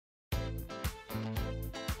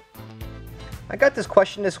I got this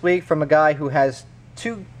question this week from a guy who has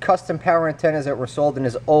two custom power antennas that were sold in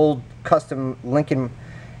his old custom Lincoln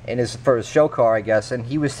for his show car, I guess, and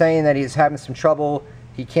he was saying that he's having some trouble.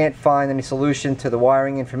 He can't find any solution to the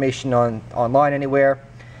wiring information online anywhere.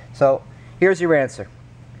 So here's your answer.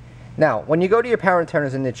 Now, when you go to your power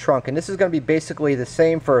antennas in the trunk, and this is going to be basically the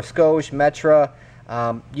same for a Scosche,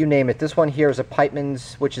 Metra, you name it. This one here is a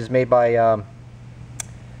Pipeman's, which is made by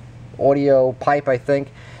Audio Pipe, I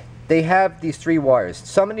think. They have these three wires.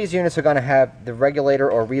 Some of these units are going to have the regulator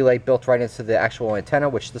or relay built right into the actual antenna,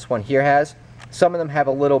 which this one here has. Some of them have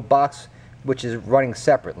a little box which is running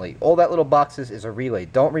separately. All that little box is a relay.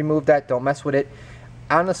 Don't remove that. Don't mess with it.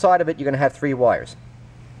 On the side of it, you're going to have three wires.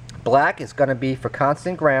 Black is going to be for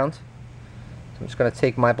constant ground. So I'm just going to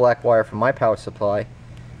take my black wire from my power supply,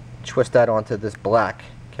 twist that onto this black.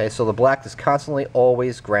 Okay, so the black is constantly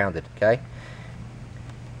always grounded. Okay.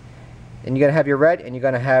 And you're going to have your red and you're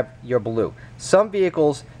going to have your blue. Some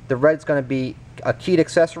vehicles, the red's going to be a keyed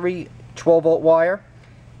accessory 12-volt wire.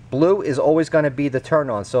 Blue is always going to be the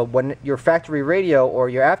turn on. So when your factory radio or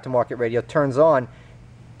your aftermarket radio turns on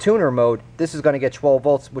tuner mode, this is going to get 12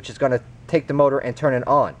 volts, which is going to take the motor and turn it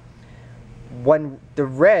on. When the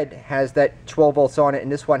red has that 12 volts on it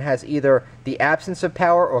and this one has either the absence of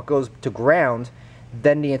power or goes to ground,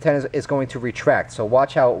 then the antenna is going to retract. So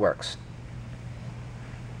watch how it works.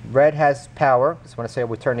 Red has power. Just want to say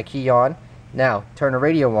we turn the key on. Now turn the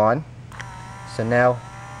radio on. So now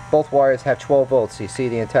both wires have 12 volts. So you see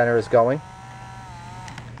the antenna is going.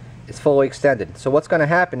 It's fully extended. So what's going to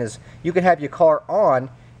happen is you can have your car on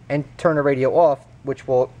and turn the radio off, which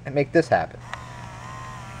will make this happen.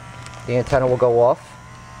 The antenna will go off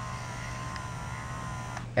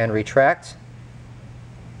and retract.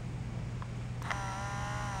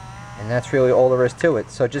 And that's really all there is to it.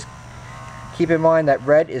 So just keep in mind that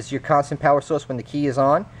red is your constant power source when the key is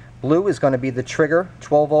on. Blue is going to be the trigger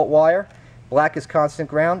 12-volt wire. Black is constant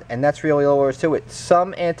ground, and that's really all there is to it.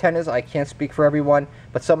 Some antennas, I can't speak for everyone,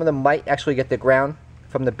 but some of them might actually get the ground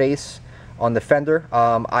from the base on the fender.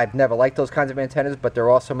 I've never liked those kinds of antennas, but there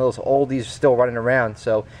are some of those oldies still running around.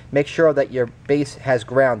 So make sure that your base has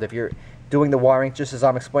ground. If you're doing the wiring just as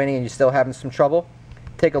I'm explaining and you're still having some trouble,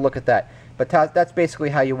 take a look at that. But that's basically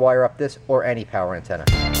how you wire up this or any power antenna.